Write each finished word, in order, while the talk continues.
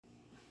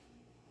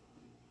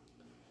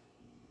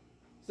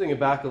Thinking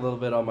back a little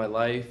bit on my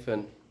life,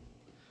 and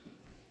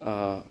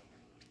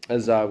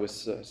as I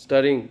was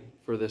studying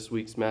for this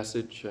week's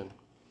message, and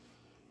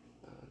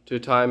to a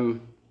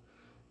time,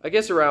 I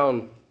guess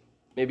around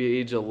maybe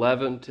age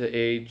 11 to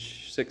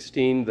age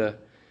 16, the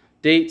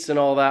dates and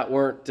all that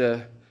weren't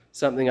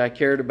something I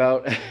cared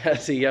about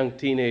as a young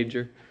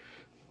teenager,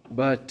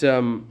 but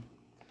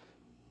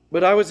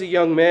I was a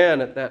young man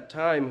at that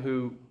time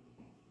who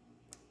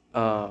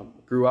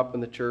grew up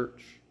in the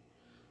church.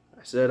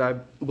 I said I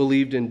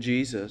believed in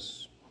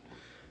Jesus.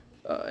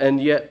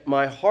 And yet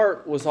my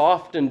heart was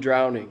often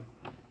drowning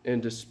in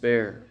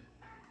despair.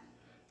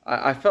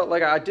 I felt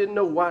like I didn't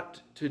know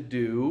what to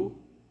do.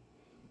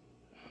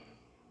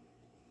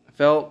 I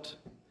felt,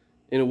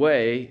 in a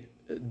way,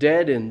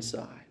 dead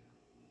inside.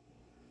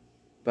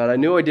 But I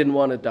knew I didn't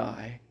want to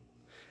die.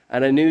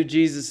 And I knew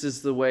Jesus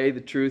is the way,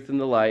 the truth, and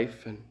the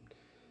life, and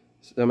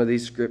some of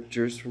these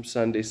scriptures from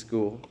Sunday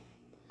school.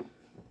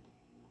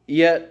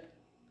 Yet,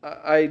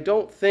 I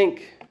don't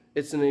think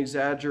it's an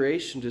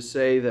exaggeration to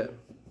say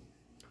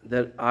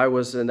that I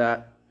was in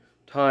that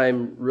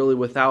time really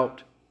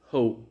without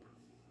hope.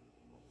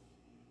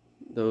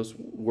 Those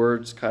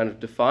words kind of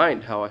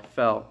defined how I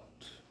felt.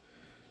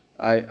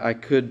 I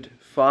could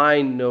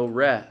find no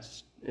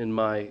rest in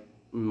my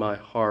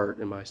heart,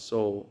 in my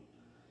soul.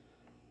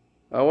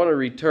 I want to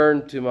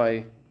return to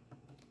my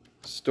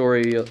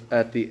story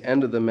at the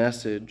end of the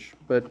message,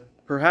 but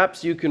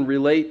perhaps you can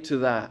relate to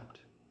that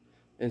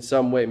in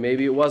some way.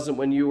 Maybe it wasn't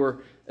when you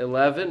were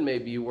 11,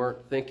 maybe you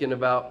weren't thinking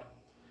about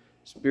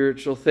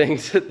spiritual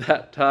things at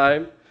that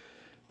time.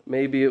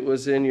 Maybe it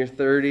was in your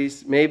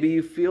 30s. Maybe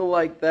you feel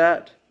like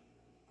that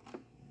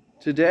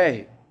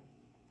today.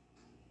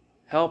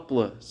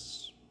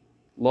 Helpless,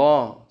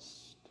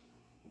 lost,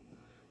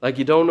 like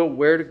you don't know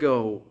where to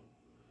go,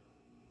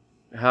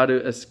 how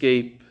to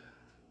escape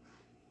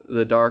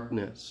the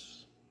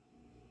darkness.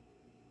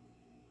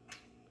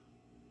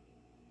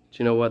 But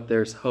you know what?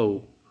 There's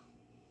hope.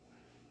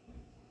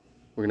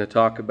 We're going to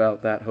talk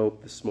about that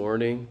hope this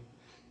morning.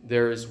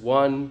 There is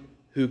one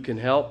who can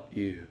help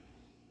you,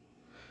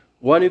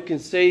 one who can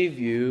save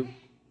you,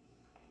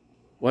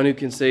 one who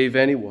can save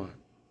anyone.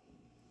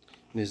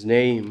 And his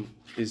name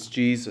is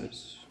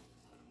Jesus.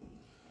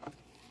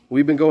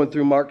 We've been going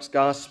through Mark's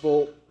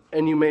Gospel,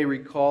 and you may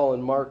recall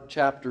in Mark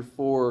chapter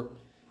 4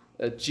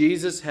 that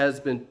Jesus has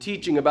been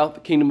teaching about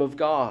the kingdom of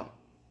God.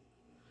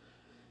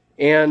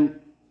 And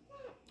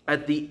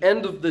at the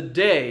end of the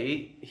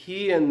day,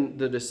 he and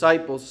the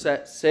disciples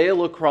set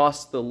sail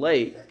across the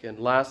lake. And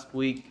last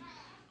week,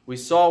 we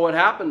saw what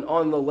happened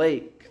on the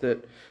lake,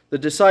 that the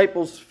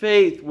disciples'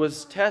 faith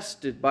was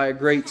tested by a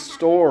great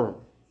storm.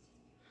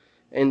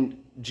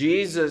 And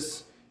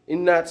Jesus,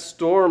 in that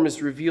storm,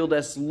 is revealed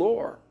as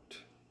Lord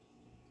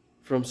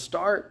from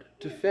start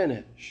to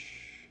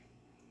finish.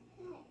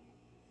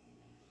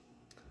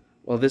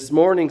 Well, this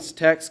morning's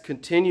text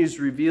continues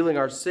revealing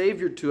our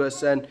Savior to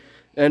us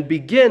and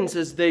begins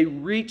as they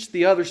reach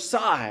the other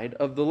side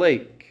of the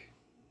lake.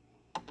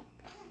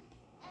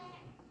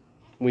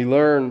 We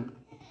learn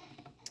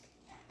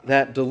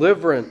that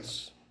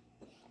deliverance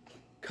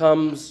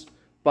comes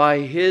by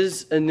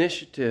His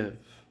initiative.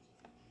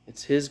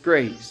 It's His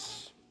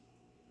grace.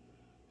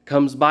 It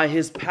comes by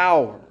His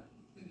power.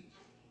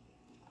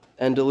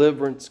 And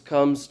deliverance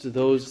comes to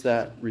those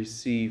that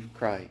receive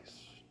Christ.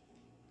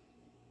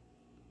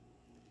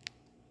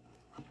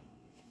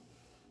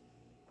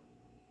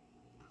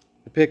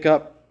 We pick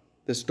up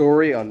the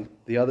story on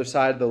the other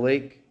side of the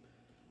lake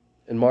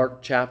in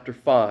Mark chapter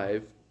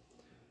 5,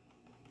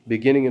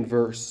 beginning in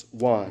verse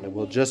 1. And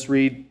we'll just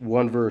read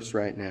one verse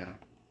right now.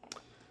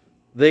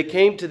 They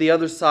came to the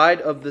other side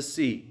of the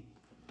sea,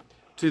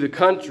 to the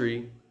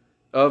country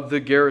of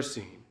the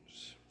Gerasenes.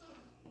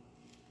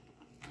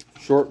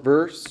 Short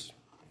verse.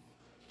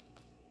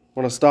 I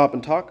want to stop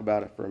and talk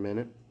about it for a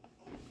minute.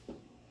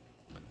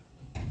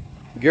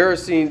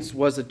 Gerasenes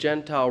was a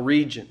Gentile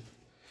region.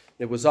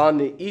 It was on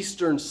the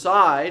eastern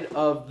side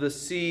of the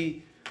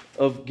Sea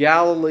of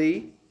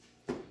Galilee.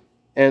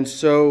 And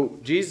so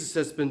Jesus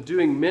has been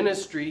doing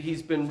ministry.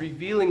 He's been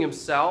revealing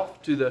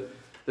himself to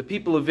the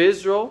people of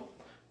Israel,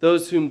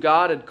 those whom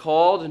God had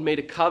called and made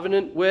a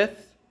covenant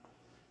with,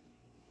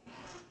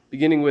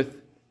 beginning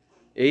with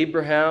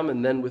Abraham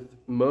and then with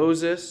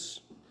Moses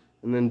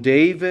and then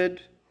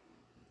David.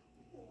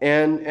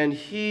 And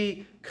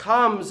he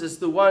comes as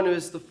the one who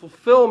is the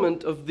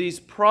fulfillment of these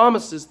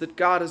promises that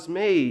God has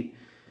made.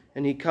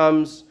 And he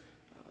comes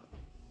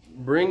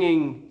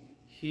bringing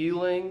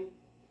healing,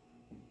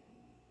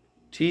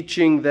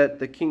 teaching that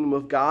the kingdom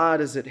of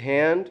God is at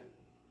hand.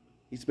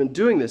 He's been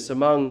doing this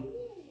among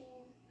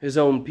his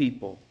own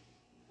people.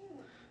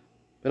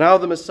 But now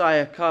the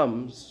Messiah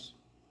comes,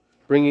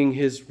 bringing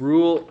his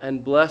rule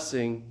and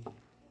blessing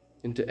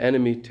into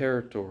enemy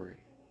territory.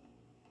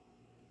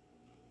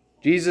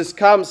 Jesus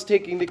comes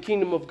taking the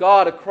kingdom of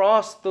God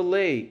across the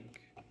lake.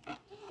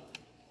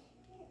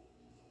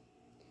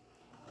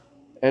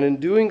 And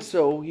in doing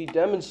so, he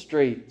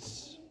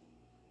demonstrates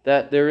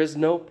that there is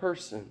no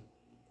person,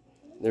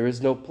 there is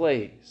no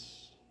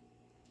place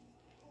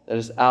that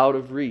is out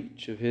of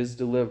reach of His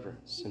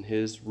deliverance and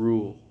His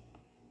rule.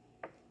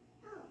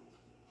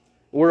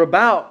 We're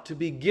about to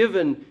be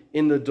given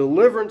in the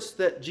deliverance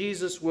that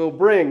Jesus will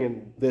bring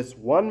in this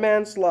one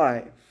man's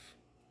life.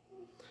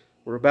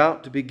 We're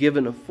about to be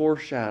given a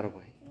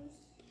foreshadowing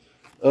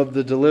of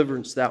the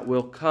deliverance that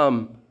will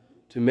come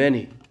to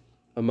many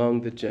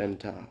among the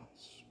Gentiles.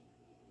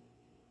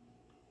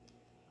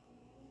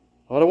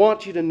 What I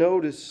want you to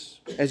notice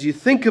as you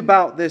think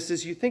about this,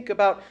 as you think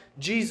about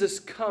Jesus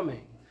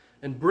coming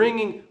and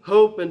bringing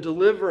hope and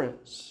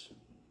deliverance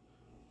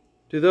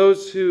to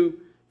those who,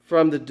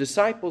 from the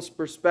disciples'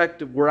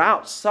 perspective, were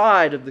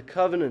outside of the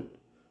covenant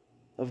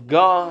of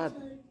God.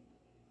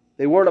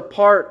 They weren't a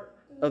part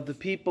of the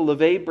people of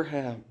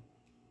Abraham.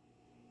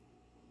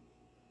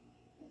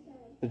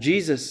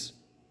 Jesus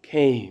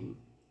came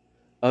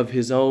of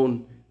His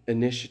own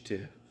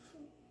initiative.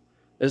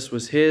 This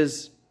was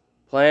His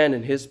plan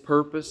and His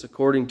purpose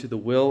according to the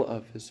will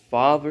of His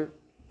Father.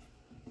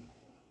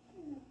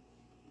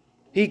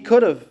 He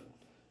could have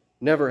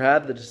never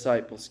had the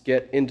disciples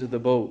get into the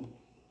boat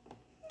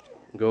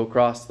and go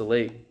across the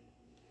lake.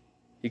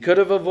 He could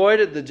have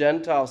avoided the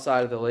Gentile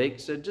side of the lake,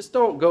 said, just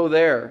don't go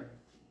there.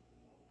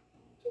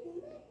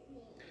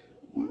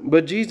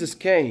 But Jesus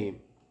came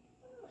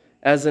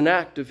as an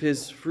act of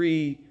His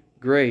free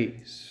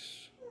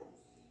grace.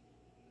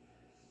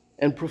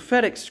 And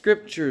prophetic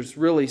scriptures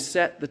really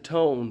set the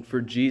tone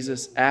for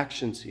Jesus'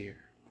 actions here.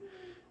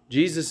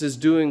 Jesus is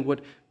doing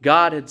what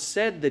God had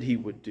said that He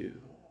would do.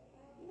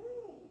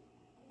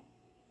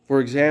 For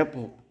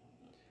example,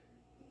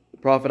 the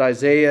prophet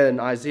Isaiah in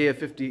Isaiah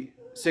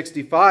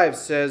 65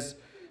 says,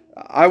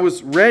 I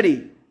was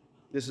ready,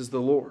 this is the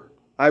Lord,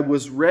 I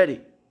was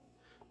ready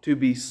to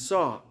be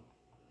sought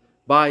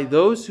by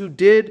those who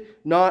did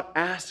not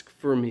ask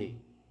for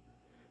me.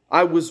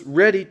 I was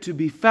ready to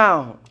be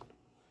found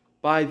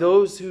by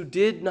those who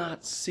did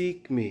not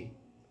seek me.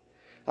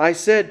 I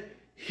said,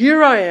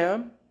 here I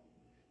am,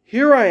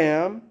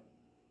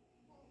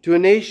 to a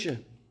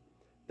nation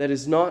that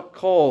is not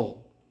called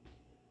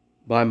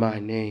by my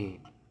name.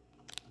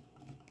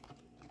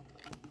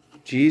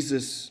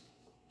 Jesus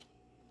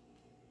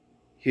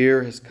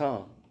here has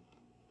come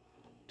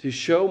to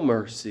show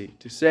mercy,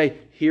 to say,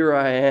 here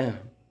I am,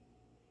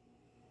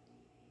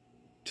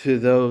 to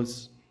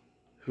those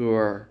who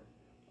are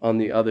on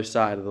the other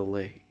side of the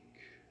lake.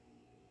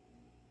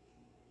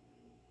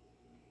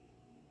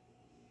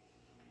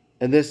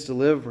 And this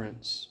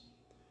deliverance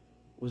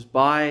was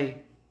by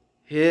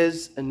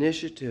His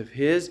initiative,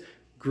 His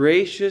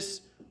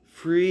gracious,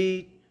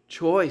 free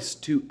choice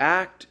to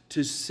act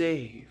to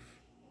save.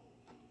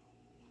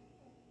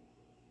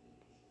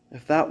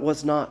 If that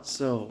was not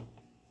so,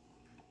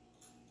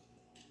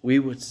 we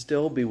would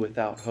still be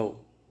without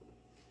hope.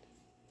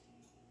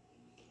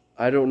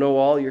 I don't know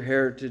all your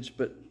heritage,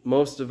 but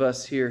most of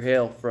us here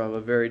hail from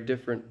a very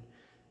different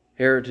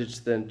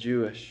heritage than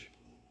Jewish.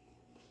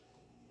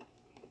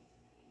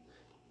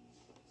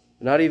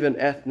 Not even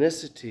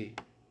ethnicity.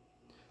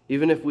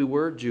 Even if we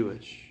were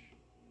Jewish,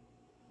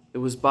 it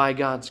was by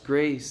God's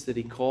grace that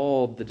He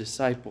called the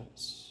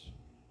disciples.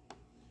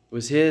 It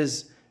was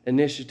His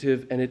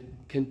initiative, and it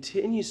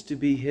continues to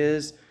be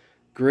His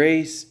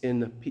grace in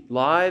the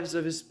lives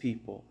of His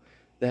people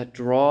that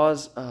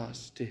draws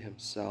us to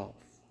Himself.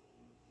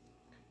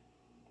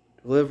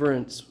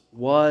 Deliverance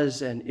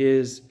was and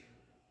is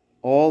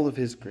all of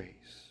His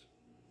grace,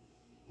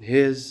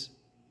 His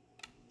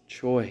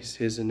choice,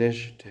 His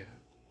initiative.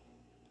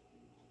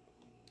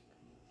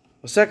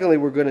 Well, secondly,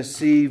 we're going to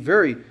see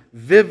very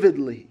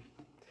vividly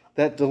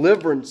that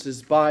deliverance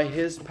is by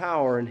His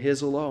power and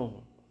His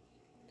alone.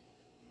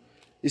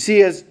 You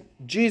see, as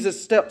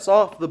Jesus steps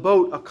off the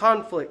boat, a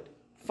conflict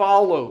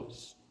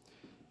follows.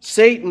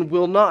 Satan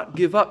will not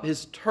give up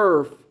his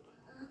turf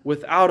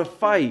without a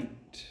fight.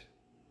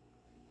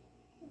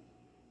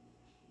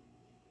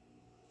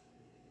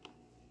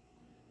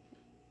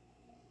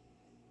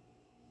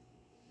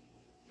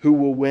 Who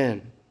will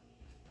win?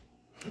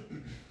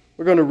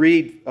 We're going to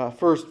read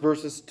first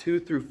verses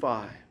 2 through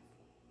 5.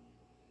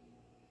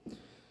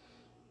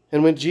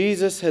 And when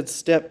Jesus had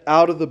stepped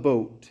out of the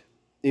boat,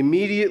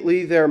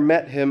 immediately there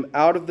met him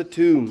out of the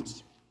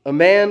tombs a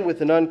man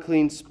with an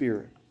unclean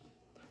spirit.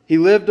 He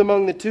lived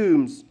among the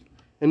tombs,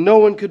 and no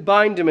one could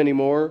bind him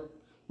anymore,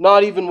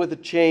 not even with a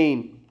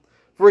chain,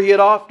 for he had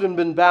often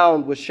been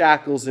bound with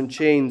shackles and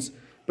chains.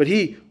 But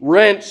he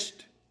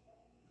wrenched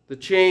the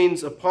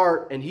chains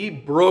apart, and he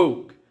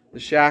broke the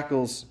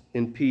shackles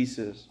in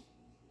pieces.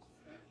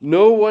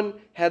 No one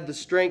had the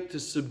strength to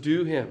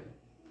subdue him.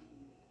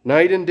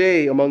 Night and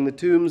day among the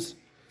tombs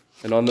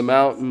and on the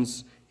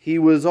mountains, he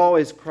was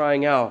always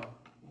crying out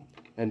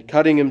and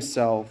cutting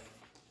himself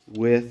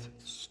with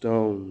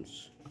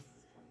stones.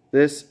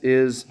 This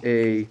is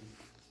a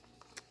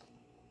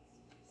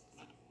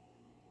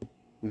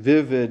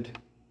vivid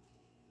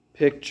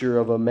picture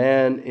of a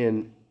man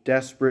in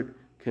desperate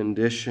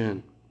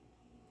condition.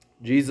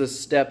 Jesus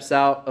steps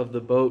out of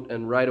the boat,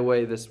 and right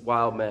away this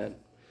wild man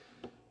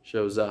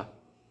shows up.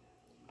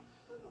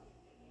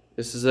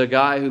 This is a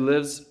guy who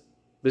lives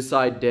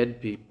beside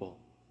dead people.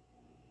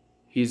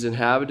 He's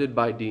inhabited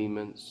by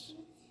demons.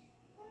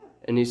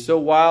 And he's so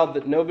wild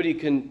that nobody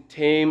can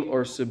tame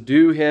or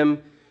subdue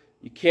him.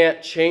 You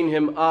can't chain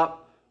him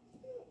up.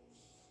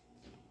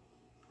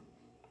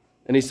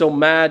 And he's so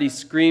mad he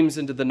screams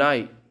into the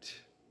night.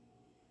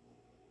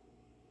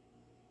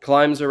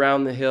 Climbs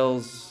around the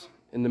hills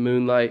in the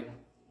moonlight.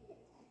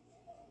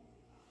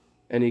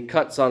 And he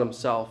cuts on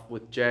himself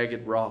with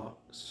jagged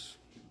rocks.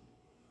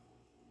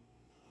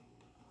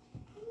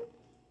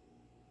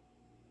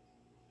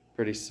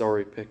 Pretty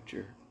sorry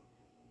picture.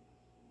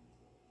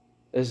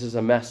 This is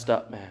a messed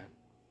up man.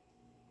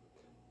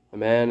 A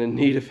man in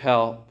need of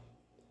help.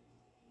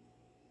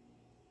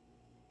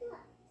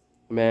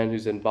 A man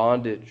who's in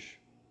bondage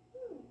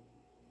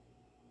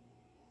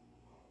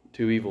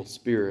to evil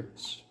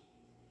spirits.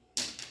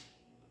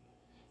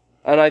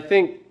 And I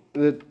think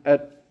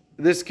that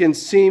this can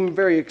seem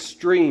very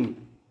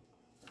extreme,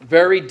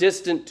 very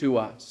distant to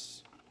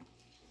us.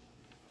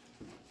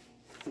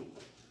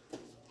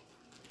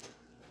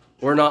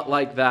 We're not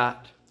like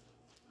that.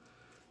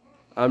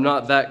 I'm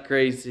not that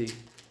crazy,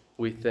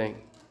 we think.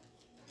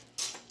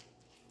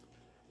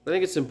 I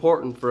think it's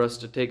important for us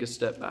to take a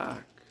step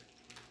back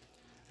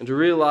and to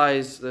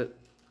realize that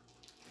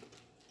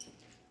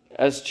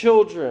as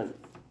children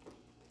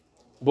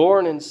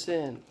born in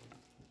sin,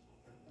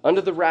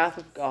 under the wrath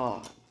of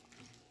God,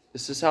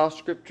 this is how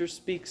Scripture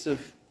speaks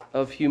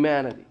of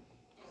humanity.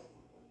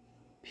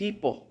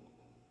 People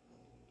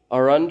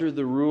are under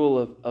the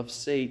rule of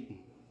Satan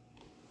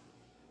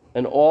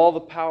and all the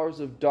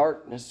powers of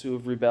darkness who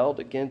have rebelled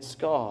against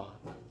God.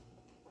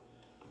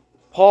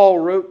 Paul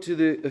wrote to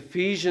the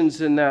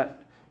Ephesians in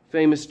that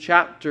famous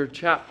chapter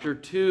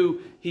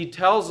 2. He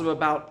tells them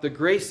about the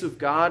grace of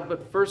God,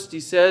 but first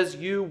he says,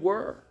 you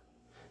were.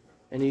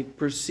 And he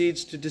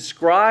proceeds to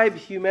describe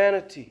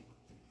humanity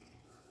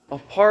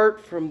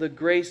apart from the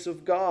grace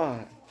of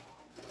God.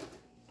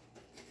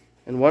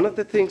 And one of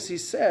the things he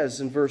says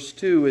in verse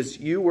 2 is,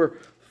 you were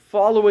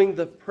following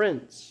the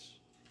prince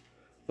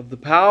of the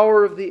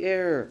power of the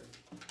air,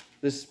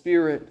 the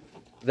spirit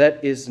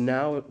that is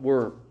now at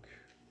work,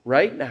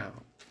 right now.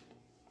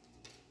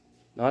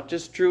 Not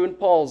just true in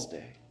Paul's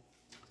day,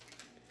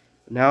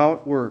 but now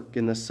at work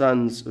in the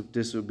sons of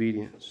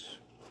disobedience.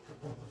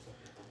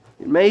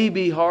 It may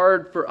be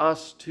hard for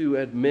us to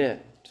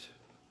admit,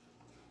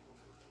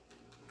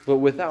 but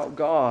without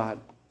God,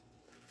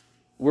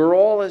 we're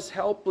all as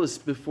helpless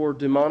before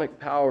demonic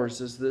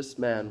powers as this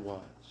man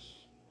was.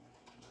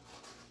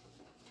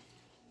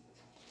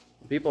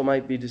 People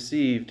might be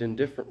deceived in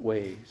different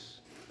ways,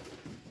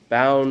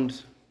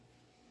 bound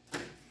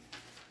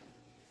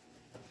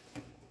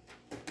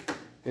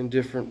in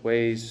different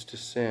ways to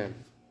sin.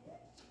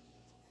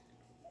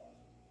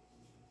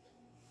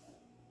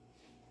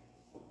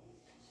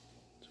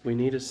 We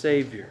need a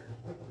Savior.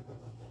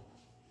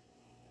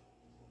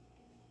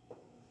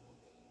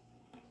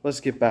 Let's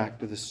get back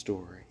to the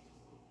story.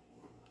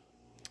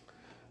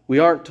 We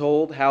aren't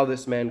told how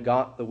this man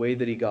got the way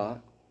that he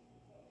got,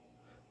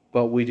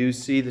 but we do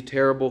see the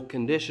terrible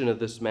condition of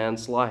this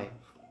man's life.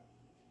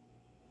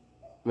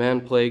 A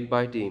man plagued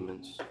by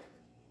demons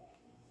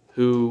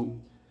who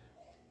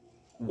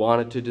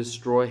wanted to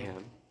destroy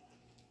him.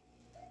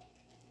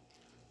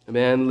 A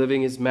man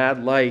living his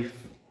mad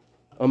life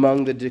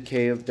among the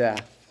decay of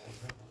death.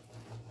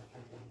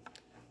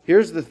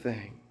 Here's the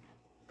thing.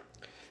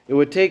 It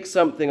would take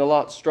something a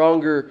lot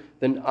stronger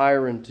than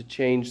iron to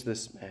change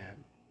this man.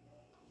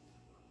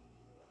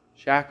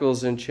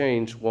 Shackles and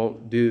chains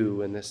won't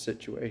do in this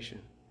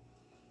situation.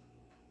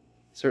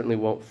 Certainly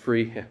won't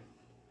free him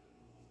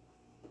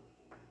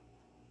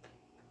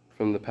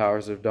from the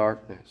powers of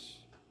darkness.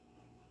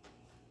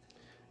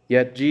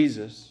 Yet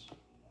Jesus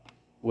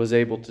was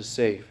able to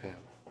save him.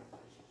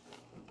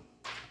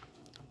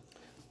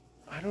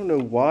 I don't know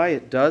why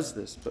it does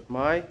this, but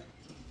my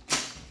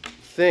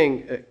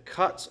thing, it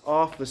cuts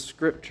off the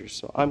scripture.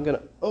 So I'm going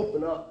to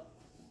open up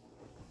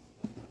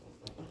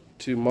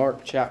to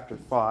Mark chapter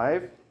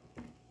 5.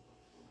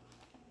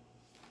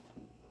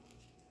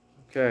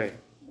 Okay.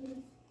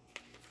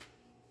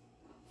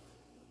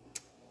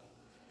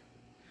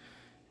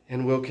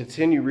 And we'll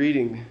continue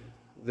reading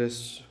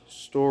this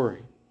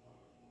story.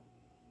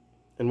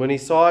 And when he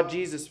saw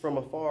Jesus from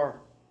afar,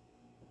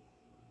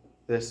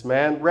 this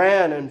man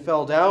ran and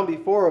fell down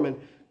before him, and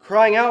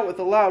crying out with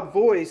a loud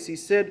voice, he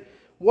said,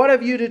 "What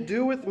have you to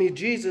do with me,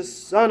 Jesus,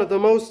 Son of the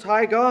Most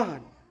High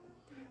God?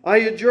 I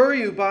adjure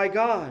you by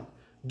God,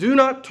 do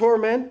not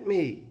torment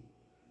me."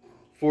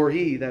 For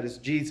he, that is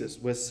Jesus,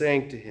 was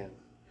saying to him,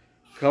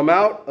 "Come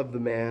out of the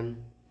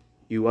man,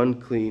 you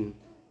unclean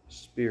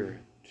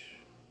spirit."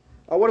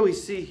 Now, what do we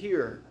see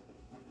here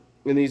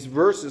in these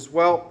verses?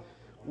 Well,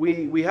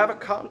 we have a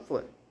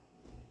conflict.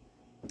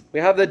 We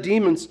have the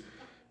demons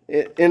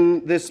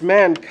in this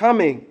man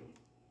coming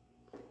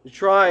to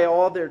try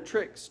all their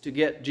tricks to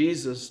get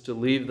Jesus to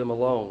leave them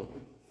alone.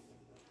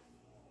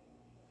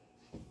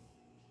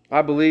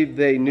 I believe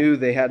they knew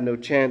they had no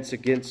chance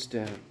against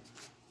him.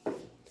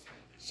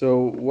 So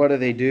what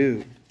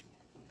do?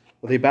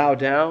 Well, they bow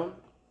down,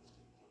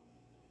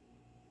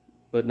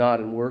 but not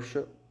in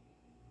worship.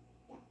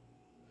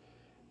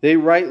 They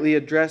rightly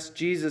addressed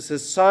Jesus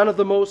as Son of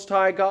the Most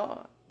High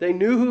God. They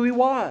knew who he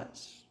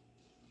was.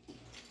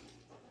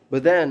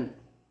 But then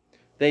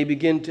they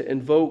begin to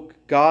invoke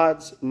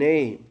God's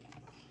name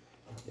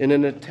in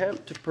an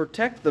attempt to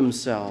protect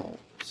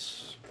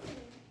themselves,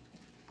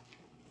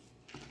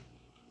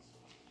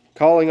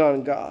 calling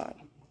on God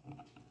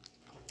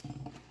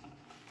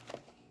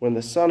when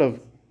the Son of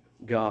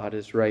God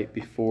is right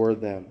before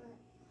them.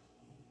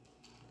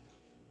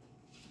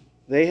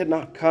 They had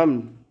not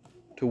come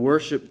to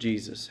worship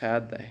Jesus,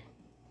 had they?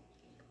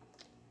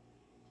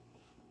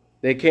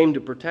 They came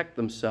to protect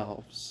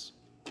themselves.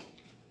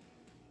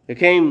 They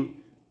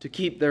came to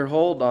keep their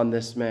hold on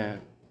this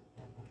man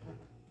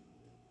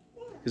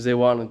because they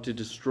wanted to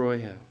destroy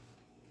him.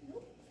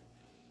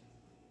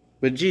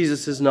 But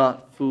Jesus is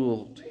not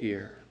fooled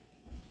here.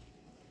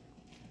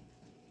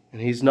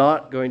 And he's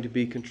not going to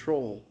be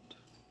controlled.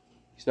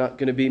 He's not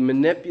going to be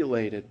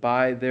manipulated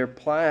by their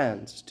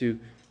plans to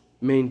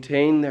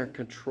maintain their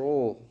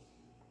control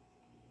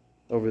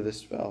over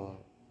this fellow.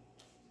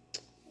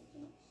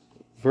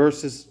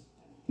 Verses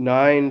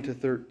 9 to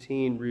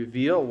 13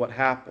 reveal what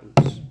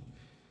happens.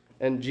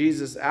 And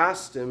Jesus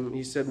asked him,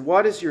 he said,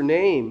 "What is your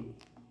name?"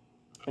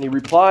 And he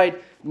replied,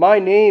 "My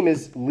name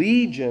is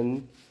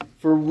Legion,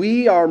 for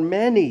we are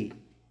many."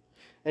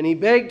 And he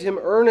begged him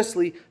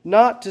earnestly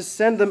not to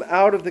send them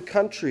out of the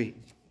country.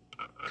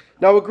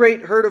 Now a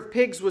great herd of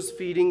pigs was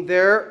feeding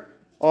there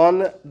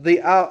on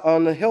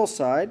the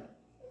hillside.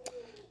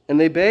 And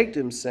they begged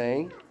him,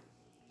 saying,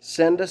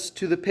 "Send us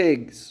to the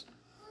pigs.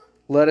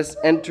 Let us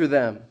enter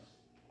them."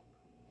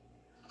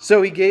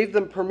 So he gave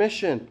them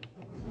permission.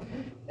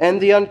 And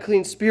the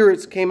unclean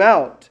spirits came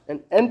out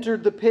and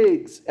entered the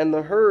pigs, and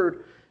the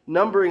herd,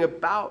 numbering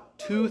about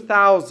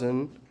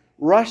 2,000,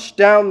 rushed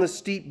down the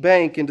steep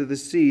bank into the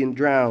sea and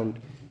drowned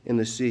in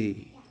the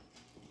sea.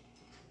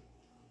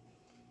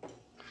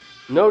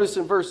 Notice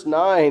in verse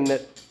 9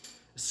 that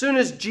as soon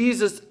as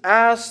Jesus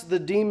asks the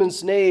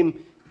demon's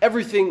name,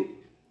 everything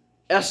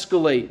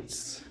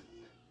escalates.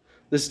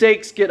 The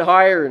stakes get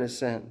higher in a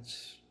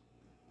sense.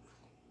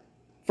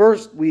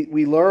 First,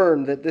 we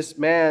learn that this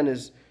man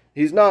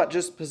he's not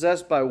just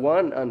possessed by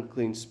one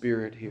unclean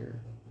spirit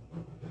here,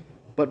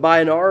 but by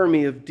an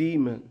army of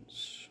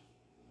demons.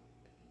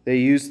 They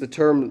use the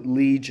term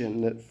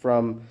legion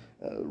from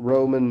a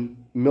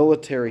Roman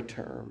military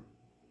term.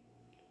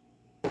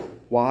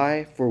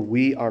 Why? For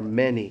we are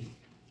many.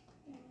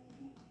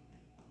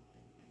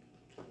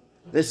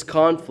 This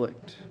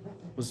conflict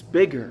was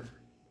bigger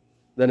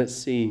than it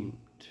seemed.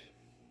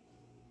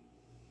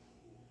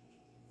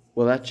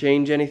 Will that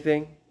change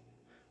anything?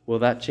 Will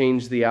that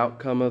change the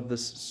outcome of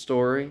this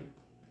story?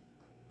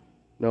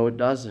 No, it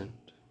doesn't.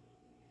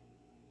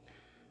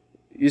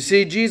 You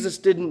see, Jesus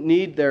didn't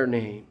need their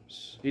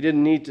names. He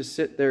didn't need to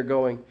sit there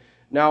going,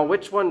 "Now,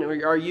 which one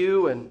are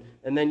you?" And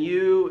then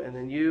you, and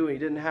then you. He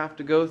didn't have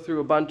to go through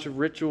a bunch of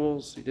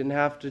rituals. He didn't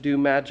have to do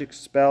magic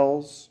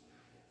spells.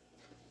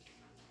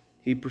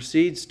 He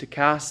proceeds to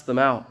cast them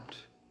out,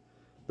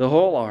 the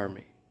whole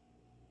army,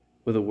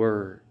 with a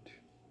word.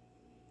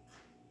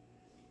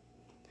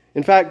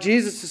 In fact,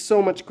 Jesus is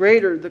so much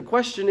greater. The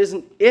question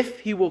isn't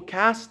if he will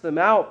cast them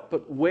out,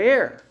 but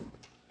where.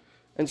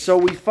 And so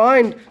we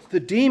find the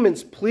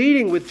demons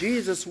pleading with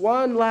Jesus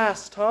one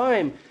last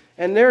time.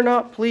 And they're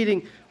not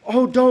pleading,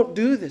 "Oh, don't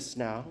do this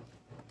now."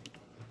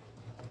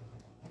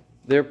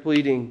 They're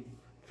pleading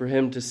for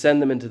him to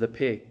send them into the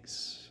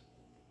pigs.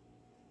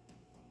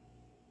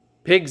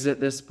 Pigs at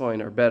this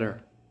point are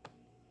better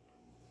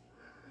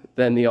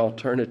than the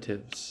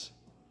alternatives.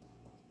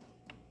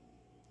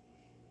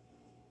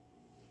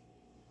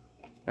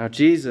 Now,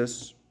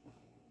 Jesus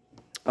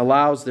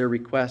allows their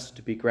request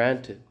to be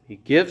granted. He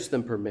gives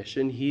them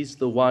permission. He's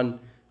the one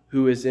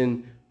who is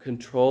in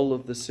control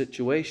of the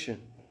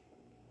situation.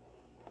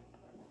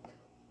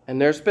 And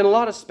there's been a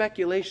lot of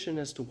speculation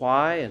as to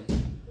why and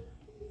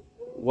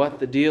what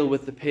the deal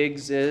with the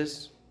pigs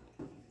is.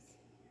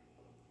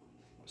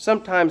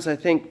 Sometimes I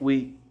think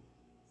we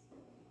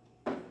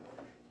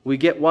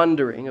get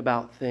wondering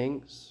about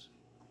things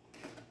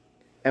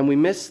and we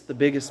miss the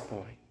biggest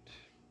point.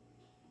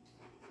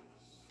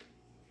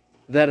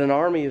 That an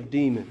army of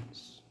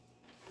demons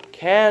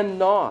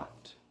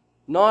cannot,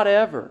 not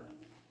ever,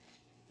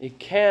 it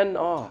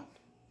cannot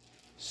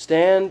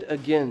stand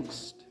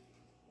against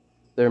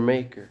their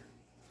Maker.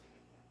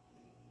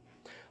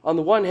 On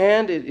the one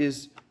hand, it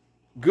is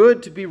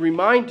good to be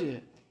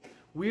reminded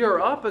we are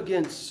up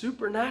against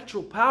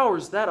supernatural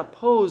powers that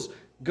oppose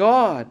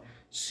God,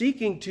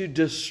 seeking to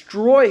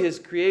destroy His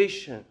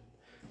creation.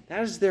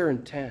 That is their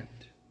intent.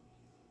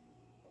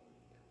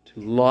 To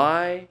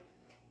lie,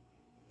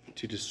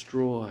 to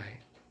destroy.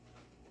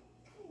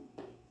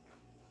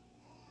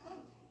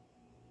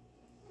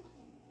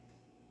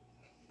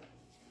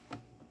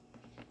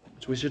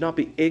 So we should not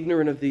be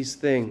ignorant of these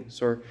things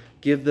or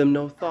give them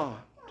no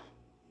thought.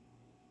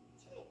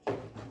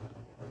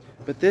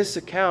 But this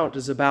account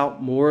is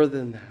about more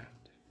than that.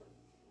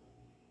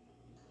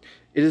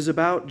 It is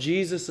about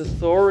Jesus'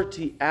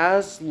 authority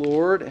as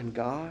Lord and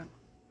God.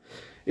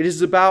 It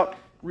is about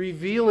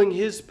revealing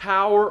His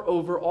power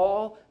over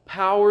all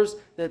powers,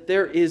 that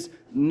there is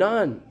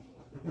none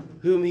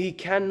whom He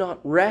cannot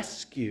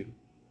rescue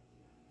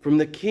from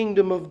the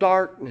kingdom of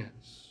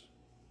darkness.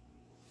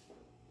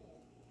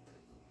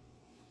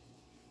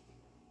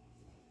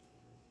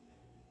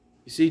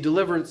 You see,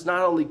 deliverance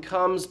not only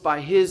comes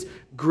by His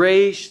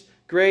grace,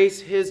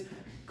 His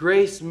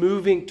grace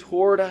moving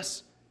toward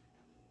us,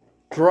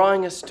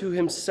 drawing us to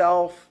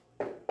Himself,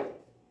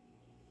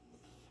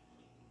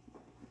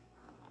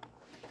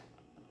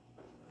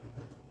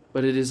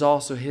 but it is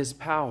also His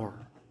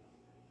power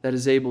that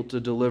is able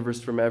to deliver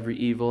us from every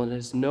evil, and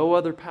there's no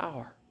other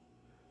power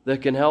that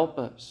can help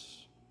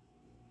us.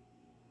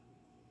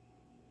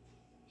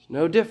 It's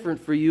no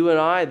different for you and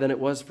I than it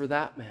was for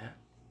that man.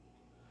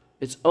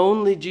 It's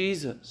only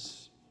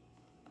Jesus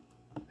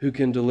who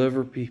can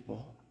deliver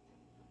people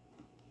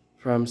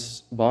from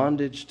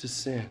bondage to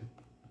sin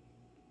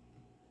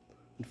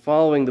and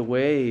following the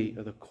way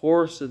or the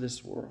course of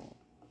this world,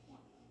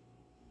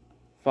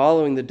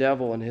 following the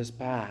devil and his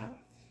path.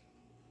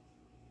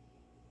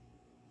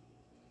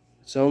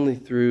 It's only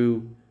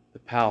through the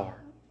power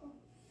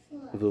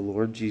of the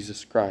Lord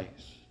Jesus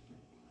Christ.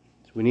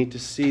 So we need to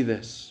see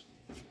this.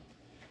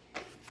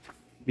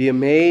 Be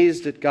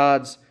amazed at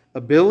God's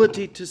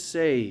ability to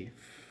save.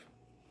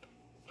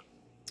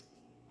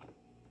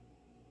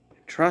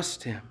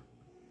 Trust Him.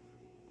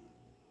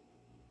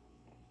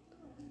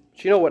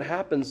 But you know what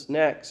happens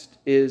next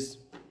is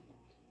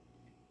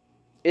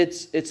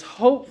it's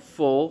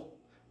hopeful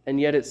and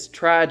yet it's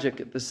tragic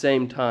at the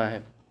same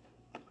time.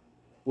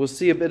 We'll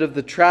see a bit of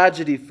the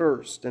tragedy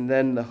first and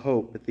then the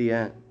hope at the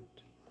end.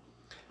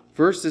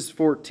 Verses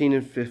 14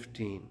 and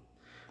 15,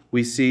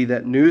 we see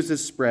that news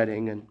is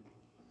spreading and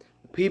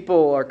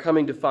people are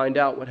coming to find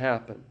out what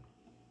happened.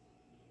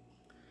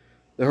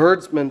 The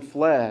herdsmen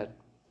fled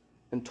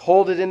and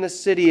told it in the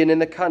city and in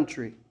the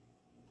country.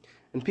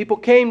 And people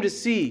came to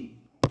see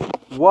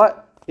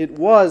what it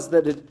was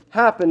that had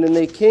happened. And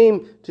they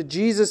came to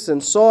Jesus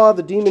and saw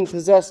the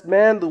demon-possessed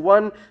man, the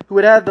one who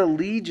had had the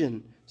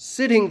legion,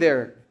 sitting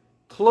there,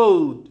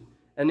 clothed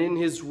and in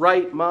his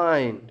right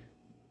mind.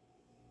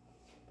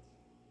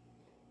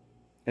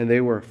 And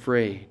they were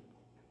afraid.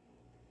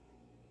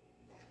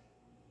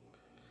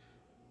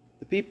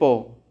 The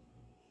people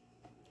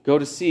go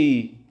to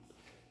see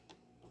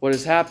what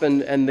has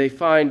happened, and they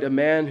find a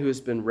man who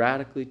has been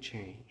radically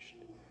changed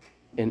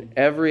in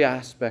every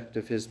aspect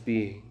of his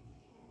being.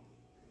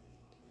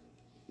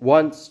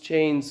 Once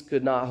chains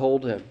could not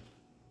hold him,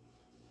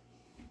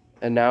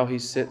 and now he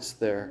sits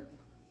there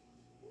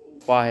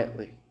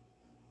quietly.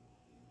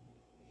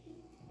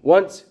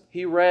 Once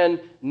he ran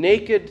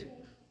naked,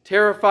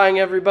 terrifying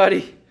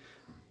everybody,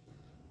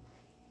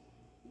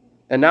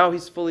 and now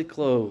he's fully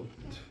clothed.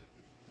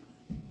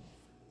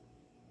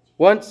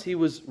 Once he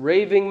was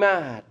raving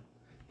mad.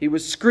 He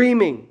was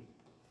screaming,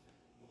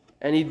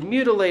 and he'd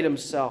mutilate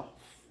himself.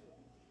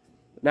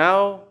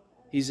 Now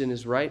he's in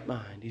his right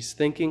mind. He's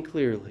thinking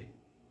clearly,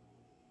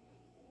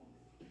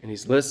 and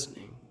he's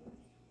listening.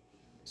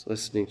 He's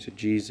listening to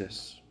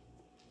Jesus.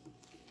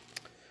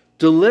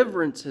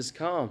 Deliverance has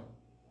come.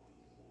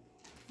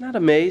 Isn't that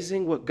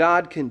amazing what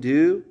God can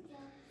do?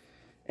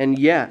 And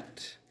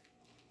yet,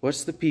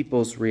 what's the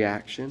people's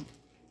reaction?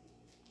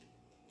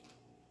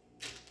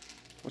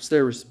 What's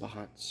their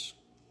response?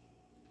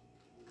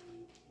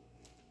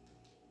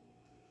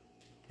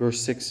 Verse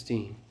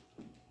 16.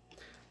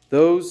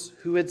 Those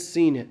who had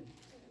seen it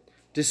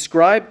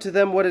described to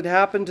them what had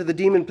happened to the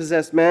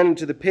demon-possessed man and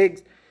to the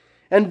pigs,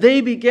 and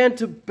they began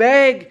to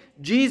beg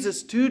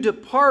Jesus to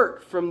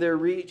depart from their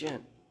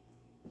region.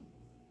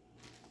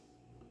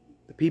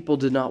 The people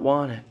did not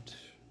want it.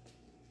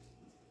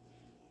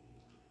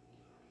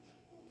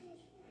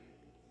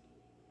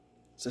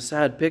 It's a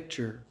sad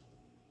picture.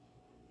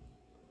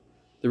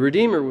 The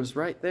Redeemer was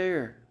right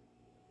there.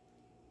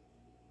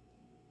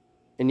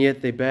 And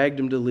yet they begged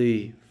him to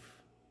leave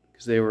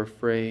because they were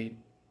afraid.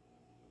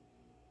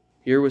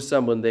 Here was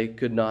someone they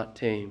could not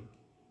tame.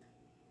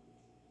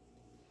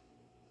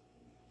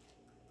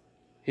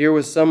 Here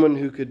was someone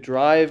who could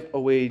drive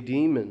away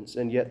demons,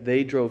 and yet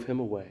they drove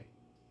him away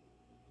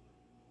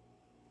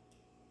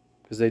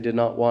because they did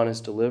not want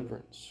his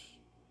deliverance.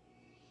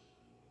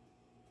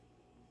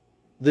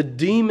 The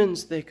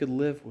demons they could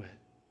live with,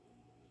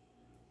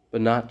 but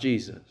not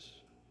Jesus.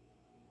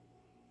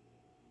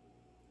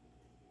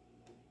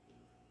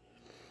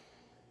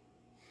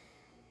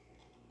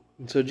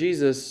 And so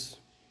Jesus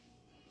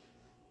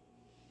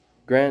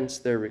grants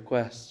their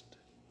request.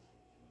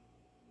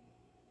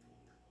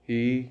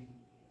 He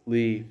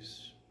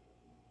leaves.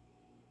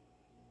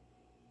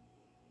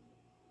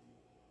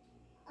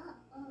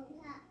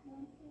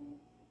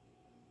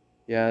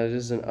 Yeah, it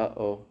is an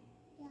uh-oh.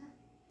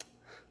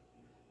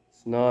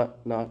 It's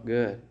not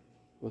good. It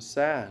was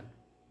sad.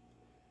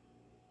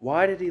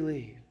 Why did he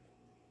leave?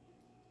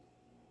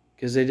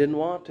 Because they didn't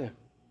want him.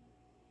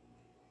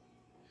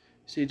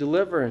 See,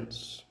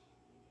 deliverance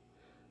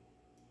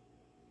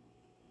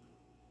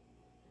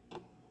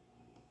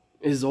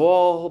is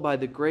all by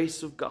the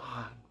grace of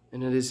God,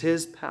 and it is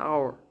His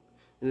power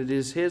and it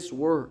is His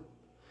work.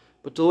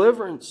 But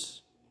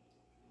deliverance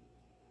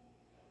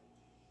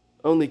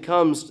only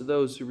comes to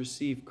those who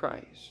receive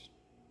Christ.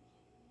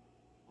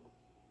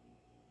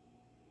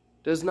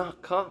 It does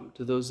not come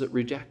to those that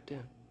reject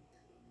Him.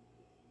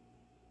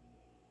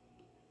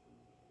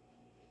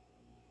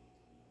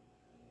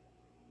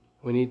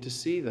 We need to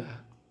see that.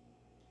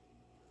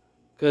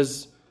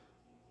 Because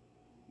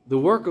the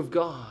work of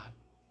God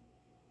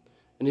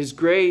and His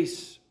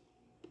grace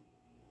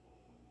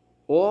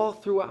all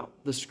throughout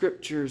the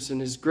Scriptures,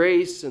 and His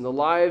grace in the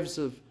lives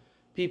of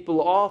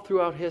people all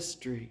throughout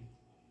history,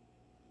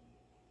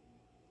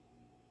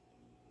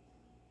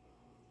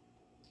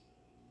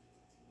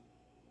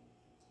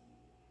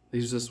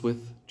 leaves us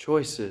with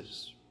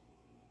choices.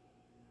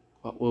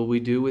 What will we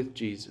do with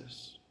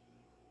Jesus?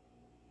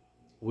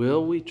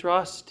 Will we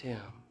trust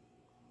Him?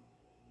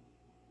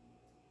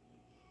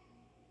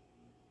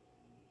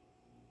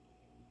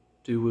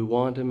 Do we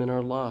want Him in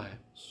our lives?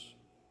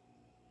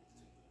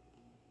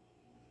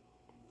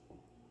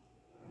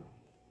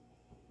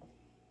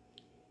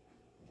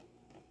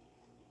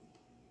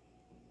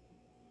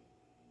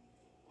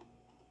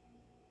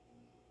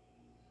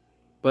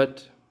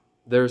 But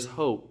there's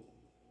hope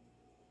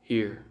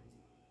here.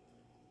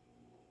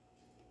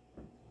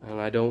 And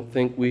I don't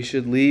think we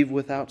should leave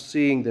without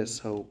seeing this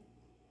hope.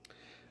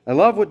 I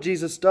love what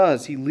Jesus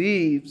does. He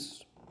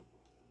leaves,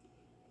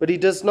 but He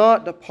does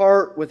not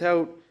depart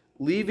without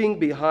leaving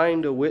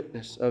behind a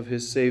witness of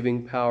His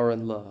saving power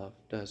and love,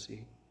 does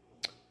He?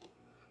 I'm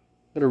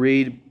going to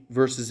read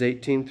verses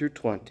 18 through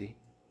 20.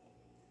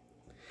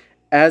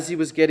 As He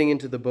was getting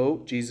into the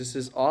boat, Jesus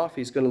is off.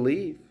 He's going to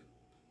leave.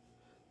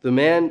 The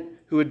man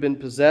who had been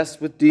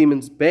possessed with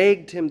demons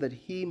begged Him that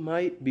He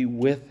might be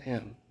with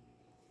him.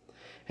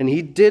 And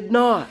He did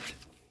not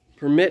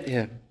permit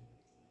him,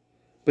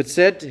 but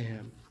said to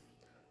him,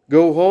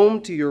 "Go home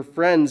to your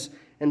friends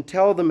and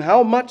tell them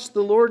how much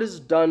the Lord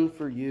has done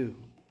for you,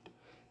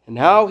 and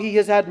how He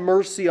has had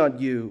mercy on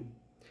you."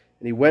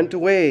 And he went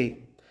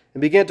away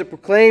and began to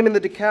proclaim in the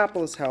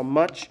Decapolis how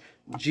much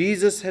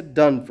Jesus had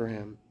done for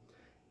him,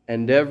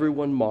 and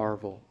everyone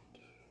marveled.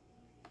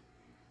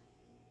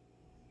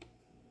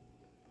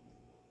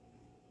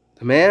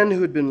 The man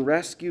who had been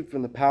rescued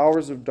from the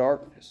powers of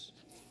darkness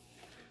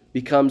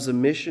becomes a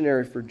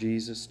missionary for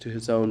Jesus to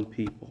his own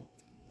people.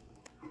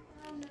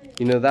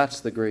 You know, that's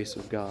the grace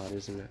of God,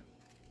 isn't it?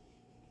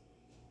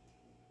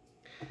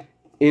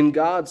 In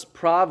God's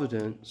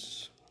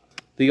providence,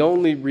 the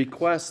only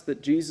request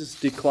that Jesus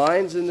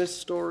declines in this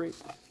story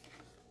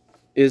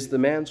is the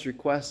man's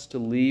request to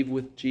leave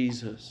with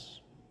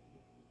Jesus.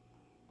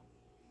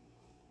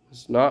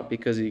 It's not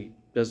because He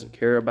doesn't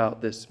care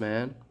about this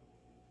man.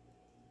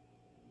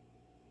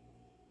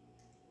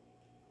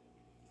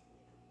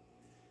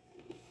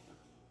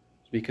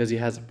 Because He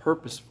has a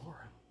purpose for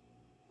him.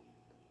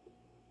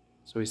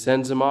 So He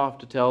sends him off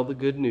to tell the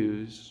good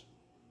news.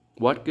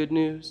 What good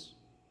news?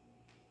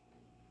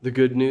 The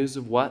good news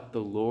of what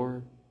the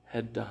Lord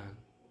had done.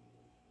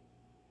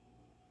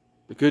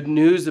 The good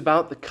news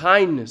about the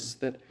kindness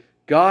that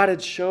God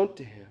had shown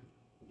to him.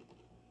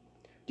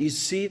 Do you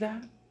see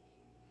that?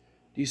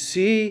 Do you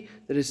see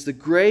that it's the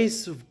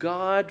grace of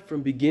God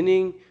from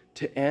beginning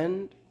to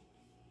end?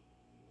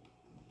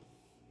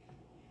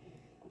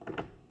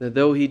 That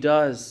though He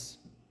does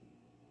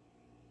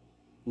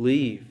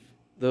leave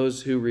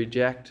those who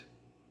reject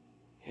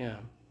Him,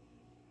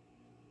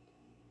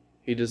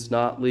 He does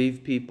not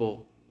leave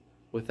people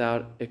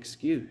without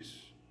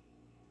excuse.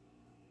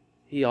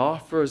 He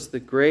offers the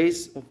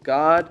grace of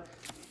God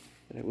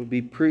that it would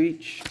be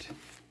preached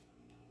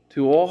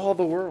to all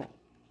the world.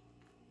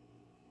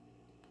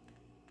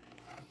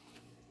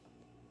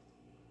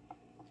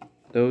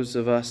 Those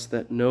of us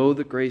that know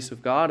the grace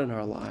of God in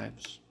our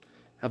lives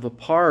have a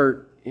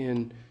part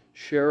in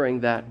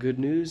sharing that good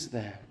news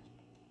then.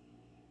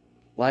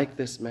 Like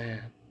this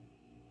man.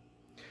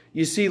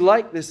 You see,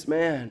 like this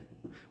man,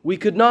 we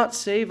could not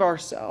save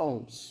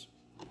ourselves.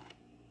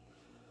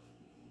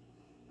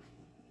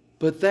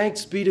 But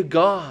thanks be to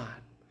God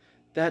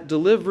that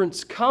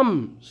deliverance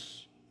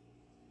comes.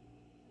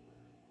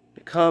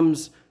 It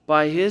comes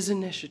by His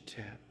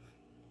initiative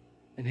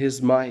and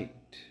His might.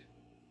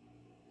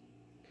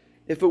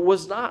 If it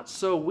was not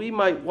so, we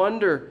might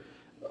wonder,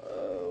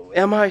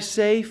 am I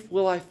safe?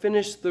 Will I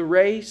finish the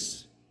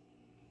race?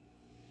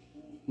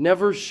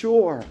 Never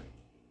sure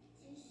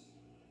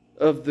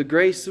of the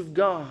grace of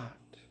God.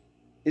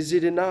 Is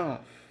it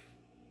enough?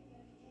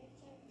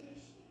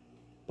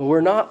 But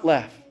we're not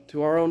left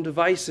to our own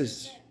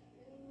devices,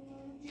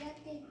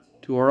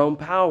 to our own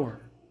power,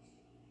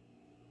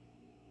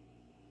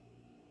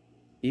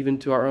 even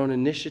to our own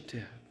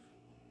initiative.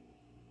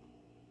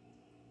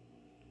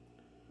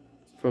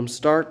 From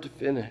start to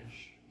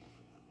finish,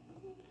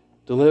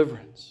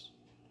 deliverance,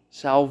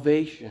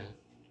 salvation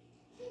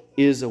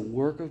is a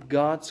work of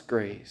God's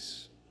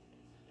grace.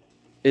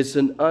 It's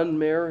an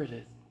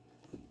unmerited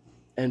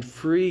and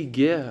free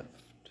gift.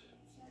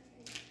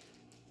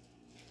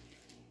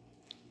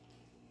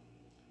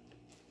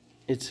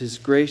 It's His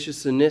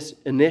gracious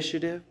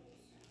initiative.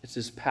 It's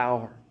His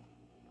power.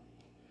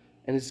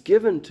 and is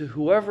given to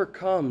whoever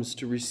comes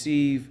to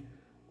receive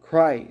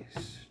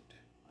Christ.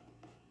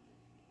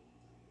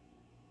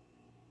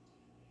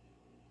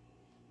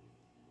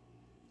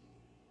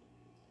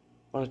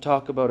 I want to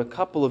talk about a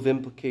couple of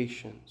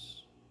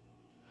implications.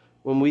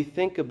 When we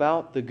think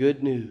about the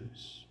good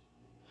news,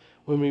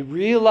 when we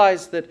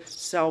realize that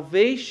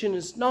salvation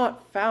is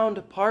not found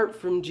apart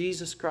from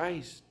Jesus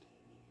Christ,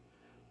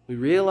 we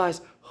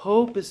realize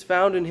hope is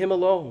found in Him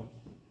alone.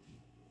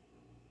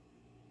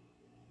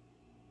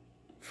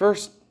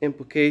 First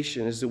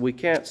implication is that we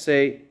can't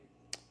say,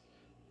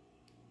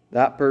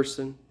 that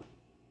person,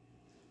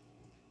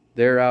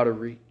 they're out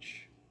of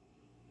reach.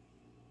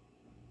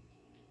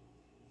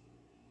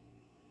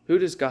 Who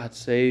does God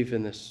save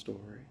in this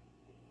story?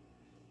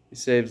 He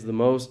saves the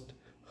most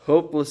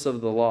hopeless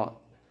of the lot,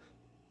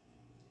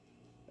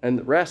 and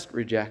the rest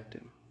reject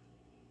Him.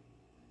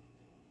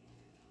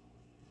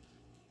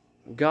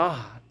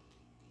 God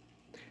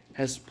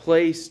has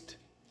placed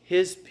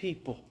His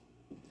people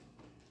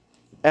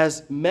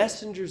as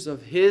messengers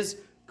of His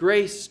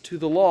grace to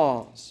the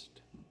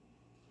lost,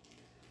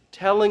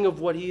 telling of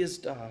what He has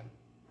done,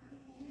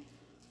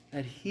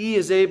 that He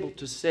is able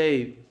to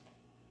save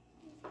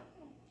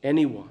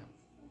anyone.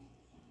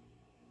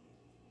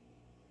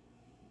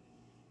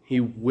 He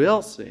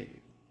will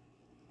save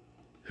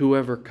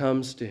whoever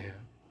comes to Him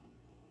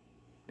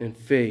in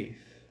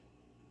faith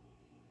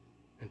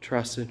and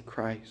trust in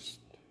Christ.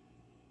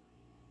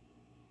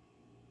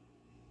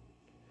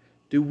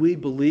 Do we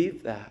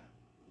believe that?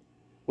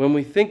 When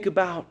we think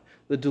about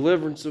the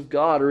deliverance of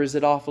God, or is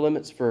it off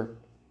limits for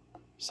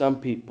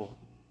some people?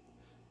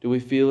 Do we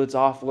feel it's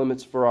off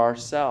limits for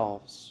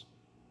ourselves?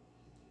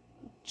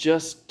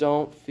 Just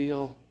don't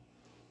feel,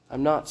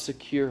 I'm not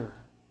secure.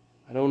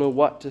 I don't know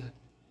what to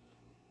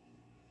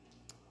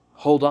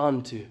hold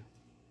on to.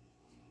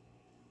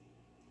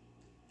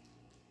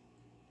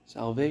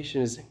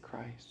 Salvation is in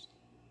Christ.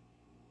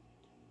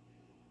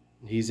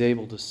 And He's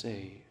able to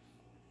save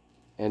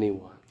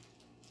anyone.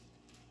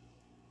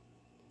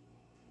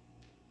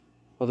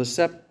 Well, the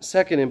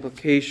second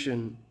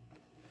implication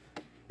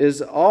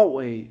is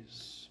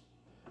always,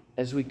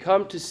 as we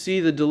come to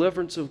see the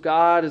deliverance of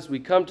God, as we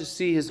come to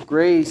see His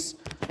grace,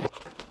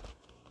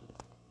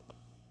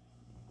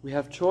 we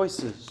have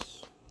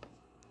choices.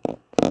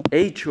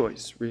 A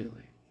choice,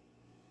 really.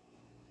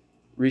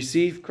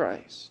 Receive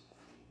Christ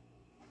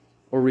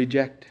or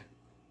reject Him.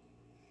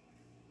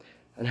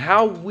 And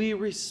how we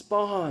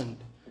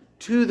respond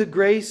to the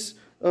grace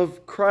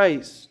of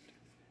Christ,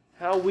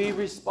 how we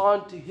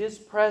respond to His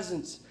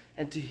presence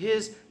and to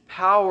His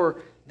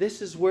power,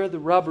 this is where the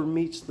rubber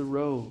meets the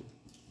road.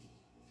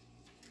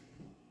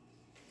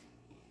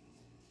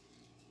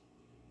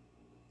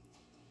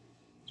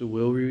 So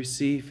will we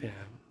receive Him?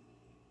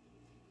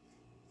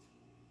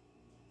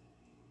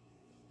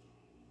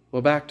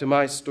 Well, back to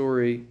my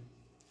story.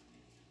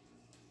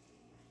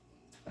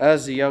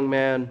 As a young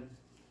man,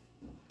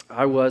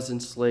 I was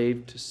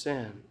enslaved to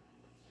sin,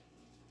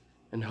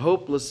 and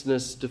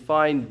hopelessness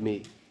defined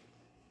me.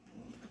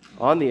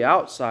 On the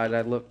outside,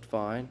 I looked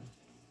fine.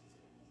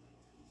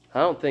 I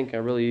don't think I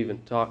really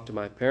even talked to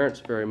my parents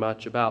very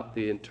much about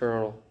the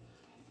internal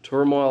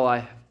turmoil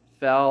I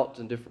felt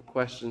and different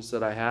questions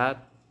that I had.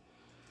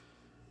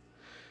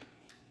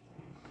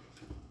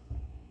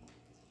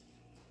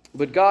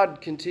 But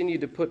God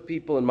continued to put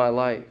people in my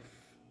life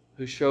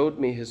who showed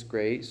me His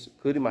grace,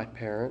 including my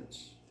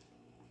parents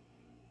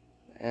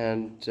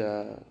and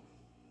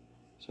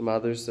some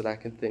others that I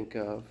can think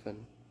of.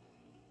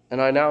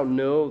 And I now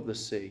know the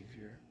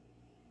Savior.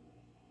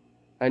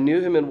 I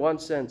knew Him in one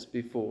sense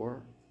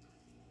before.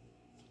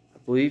 I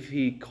believe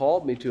He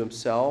called me to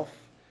Himself.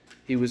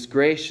 He was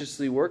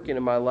graciously working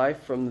in my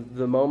life from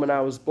the moment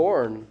I was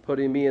born,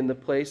 putting me in the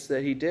place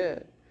that He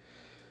did.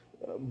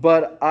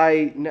 But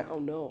I now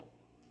know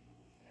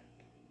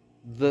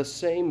the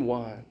same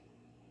one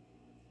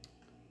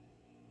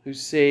who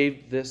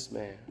saved this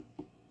man,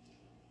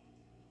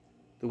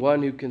 the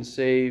one who can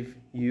save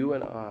you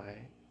and I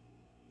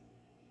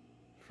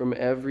from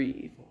every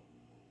evil.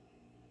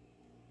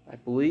 I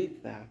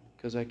believe that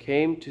because I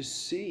came to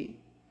see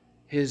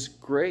His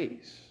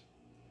grace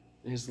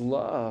and His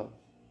love,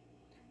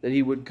 that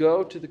He would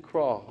go to the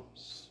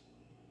cross,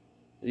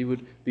 that He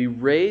would be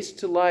raised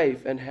to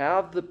life and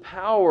have the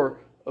power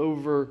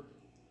over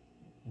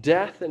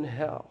death and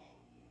hell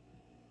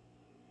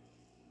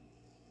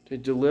to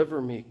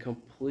deliver me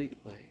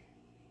completely.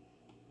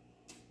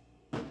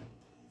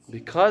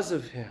 Because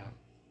of Him,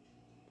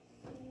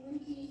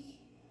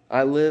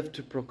 I live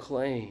to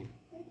proclaim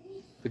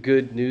the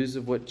good news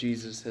of what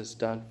Jesus has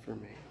done for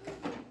me.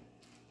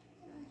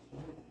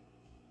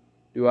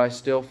 Do I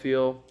still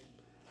feel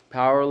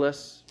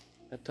powerless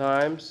at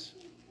times?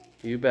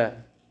 You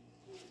bet.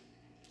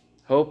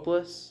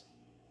 Hopeless?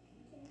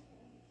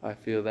 I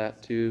feel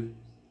that too.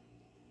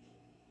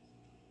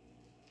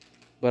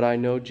 But I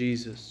know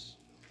Jesus.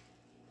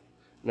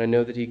 And I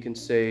know that He can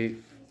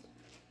save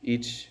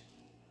each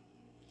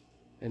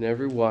and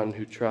every one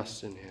who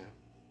trusts in Him.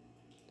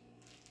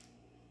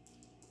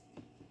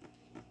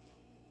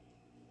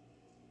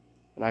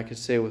 And I could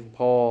say with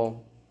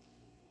Paul,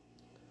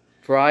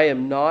 "For I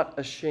am not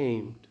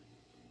ashamed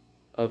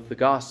of the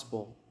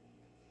gospel,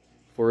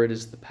 for it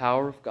is the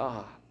power of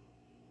God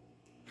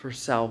for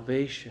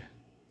salvation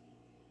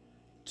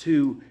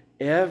to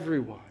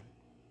everyone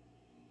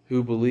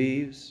who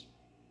believes,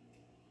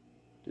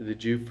 to the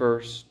Jew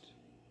first,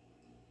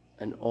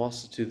 and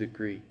also to the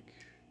Greek."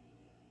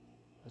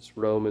 That's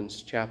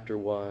Romans chapter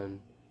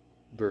 1,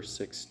 verse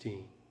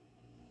 16.